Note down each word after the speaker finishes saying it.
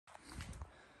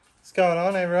What's going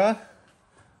on, everyone?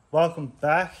 Welcome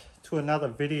back to another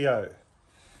video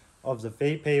of the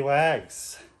VP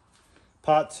Wags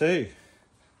part 2.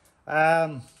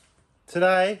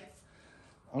 Today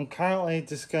I'm currently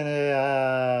just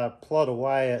gonna plod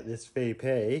away at this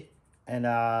VP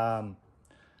and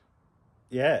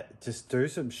yeah, just do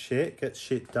some shit, get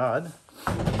shit done.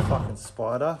 Fucking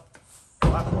spider,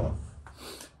 fuck off.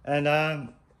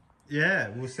 And yeah,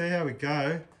 we'll see how we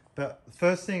go. But the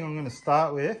first thing I'm going to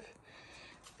start with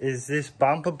is this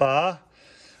bumper bar.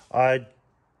 I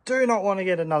do not want to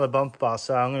get another bumper bar,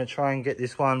 so I'm going to try and get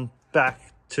this one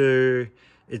back to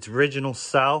its original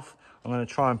self. I'm going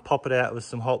to try and pop it out with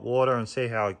some hot water and see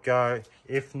how it goes.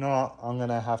 If not, I'm going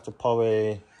to have to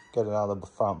probably get another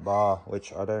front bar,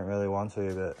 which I don't really want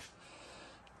to, but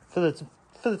for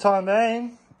the time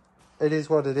being, it is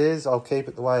what it is. I'll keep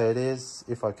it the way it is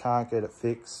if I can't get it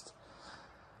fixed,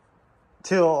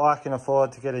 till I can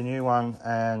afford to get a new one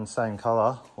and same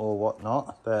colour or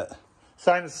whatnot. But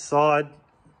same as the side,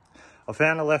 I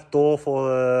found a left door for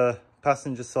the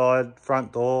passenger side,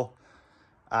 front door,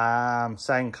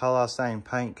 same colour, same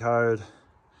paint code.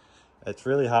 It's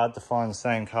really hard to find the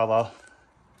same colour.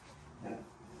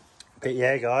 But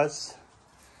yeah, guys,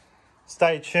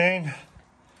 stay tuned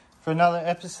for another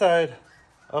episode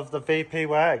of the VP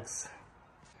Wags.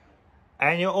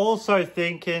 And you're also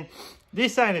thinking,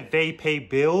 this ain't a VP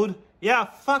build. Yeah, I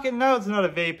fucking know it's not a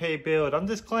VP build. I'm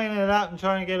just cleaning it up and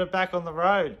trying to get it back on the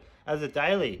road as a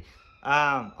daily.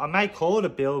 I may call it a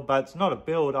build, but it's not a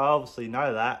build. I obviously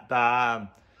know that. But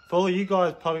for all you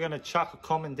guys probably going to chuck a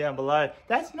comment down below,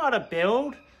 that's not a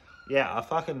build. Yeah, I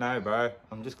fucking know, bro.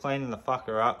 I'm just cleaning the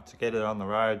fucker up to get it on the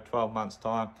road 12 months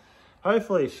time.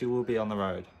 Hopefully she will be on the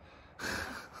road.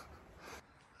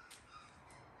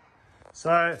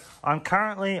 So I'm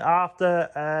currently after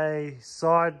a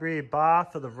side rear bar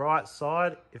for the right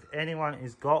side. If anyone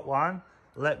has got one,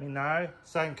 let me know.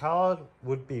 Same colour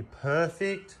would be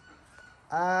perfect.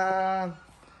 Same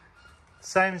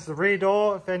as the rear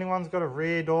door. If anyone's got a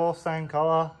rear door, same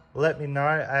colour, let me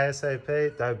know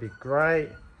ASAP. That would be great.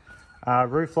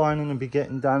 Roof lining will be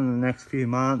getting done in the next few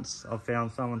months. I've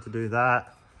found someone to do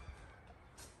that.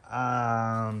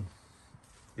 Yeah,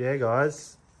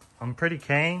 guys, I'm pretty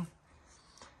keen.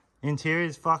 Interior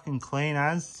is fucking clean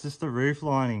as, just the roof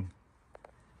lining.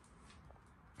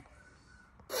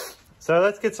 So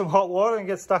let's get some hot water and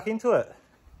get stuck into it.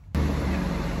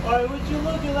 Oh, would you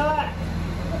look at that?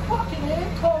 The fucking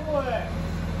aircon works.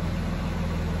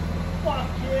 Fuck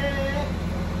yeah.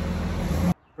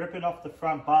 Ripping off the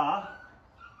front bar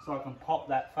so I can pop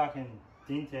that fucking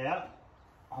dint out.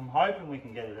 I'm hoping we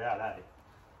can get it out, eh?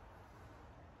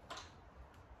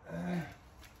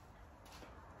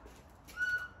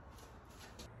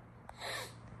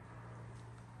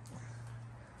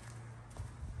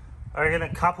 I reckon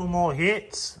a couple more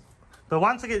hits. But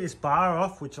once I get this bar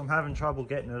off, which I'm having trouble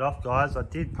getting it off, guys, I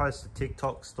did post a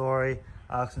TikTok story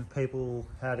asking people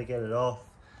how to get it off,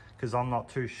 because I'm not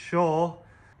too sure.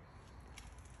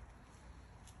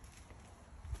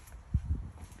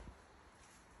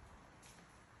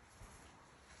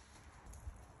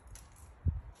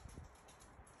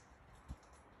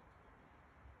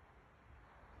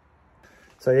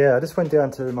 So yeah, I just went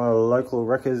down to my local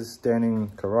wreckers down in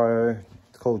Commodore.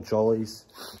 It's called Jolly's.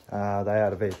 They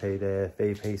had a VP there,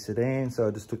 VP sedan. So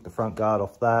I just took the front guard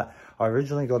off that. I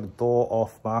originally got a door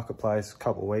off Marketplace a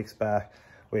couple of weeks back,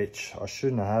 which I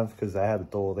shouldn't have because they had a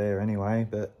door there anyway,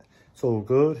 but it's all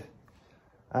good.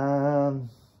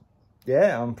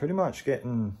 Yeah, I'm pretty much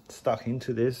getting stuck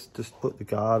into this. Just put the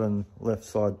guard and left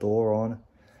side door on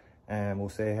and we'll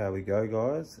see how we go,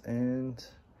 guys. And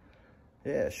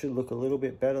yeah, it should look a little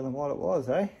bit better than what it was,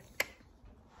 eh?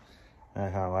 I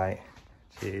can't wait.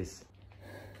 Cheers.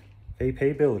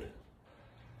 VP build.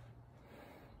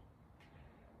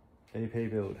 VP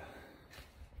build.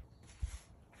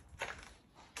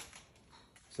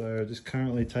 So just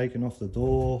currently taking off the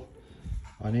door.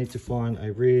 I need to find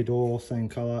a rear door, same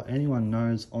colour. Anyone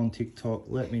knows on TikTok,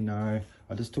 let me know.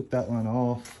 I just took that one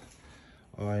off.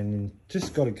 I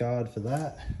just got a guard for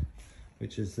that,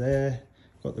 which is there.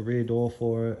 Got the rear door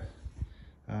for it.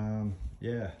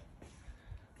 Yeah,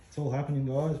 it's all happening,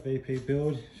 guys. VP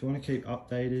build. If you want to keep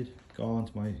updated, go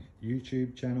onto my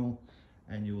YouTube channel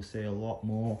and you will see a lot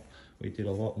more. We did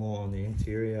a lot more on the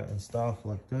interior and stuff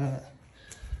like that.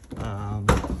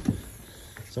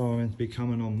 So I'm meant to be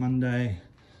coming on Monday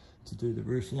to do the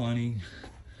roof lining,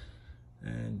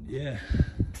 and yeah,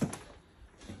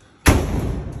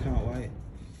 can't wait.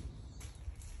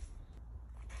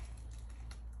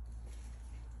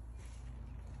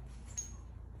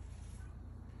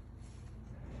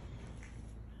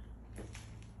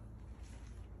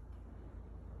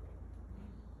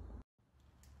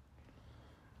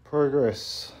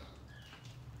 Progress.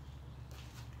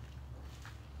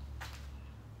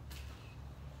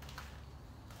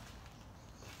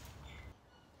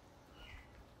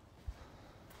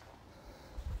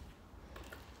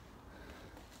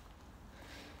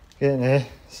 Getting there,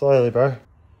 slowly, bro.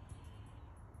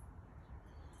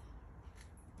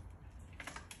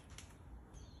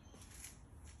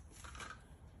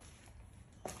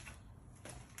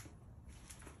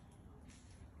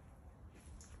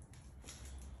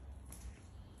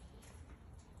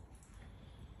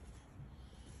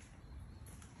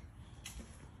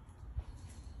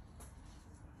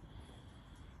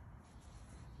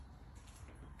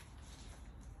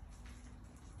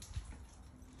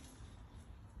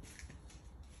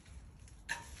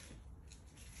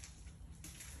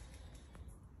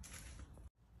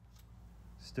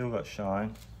 Still got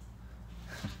shine.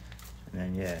 And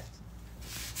then yeah,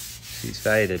 she's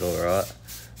faded all right.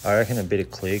 I reckon a bit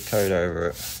of clear coat over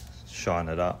it, shine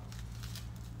it up.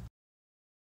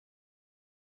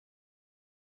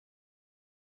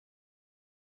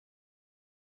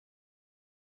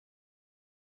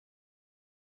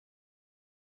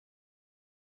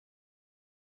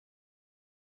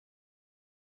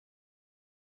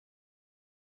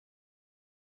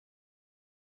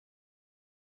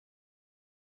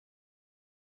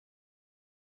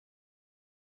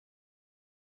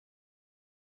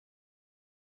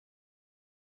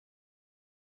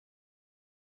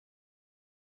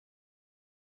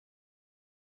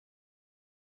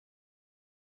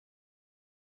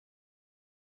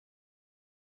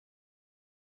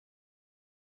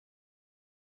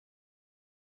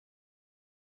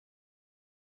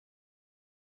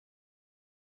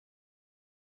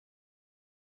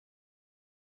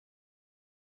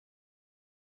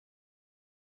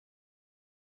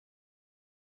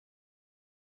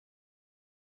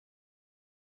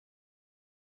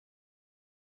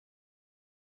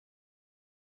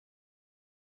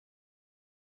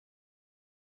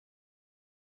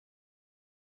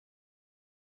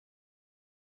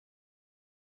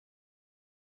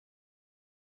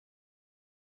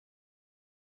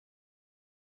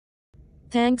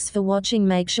 Thanks for watching.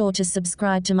 Make sure to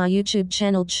subscribe to my YouTube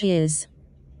channel. Cheers.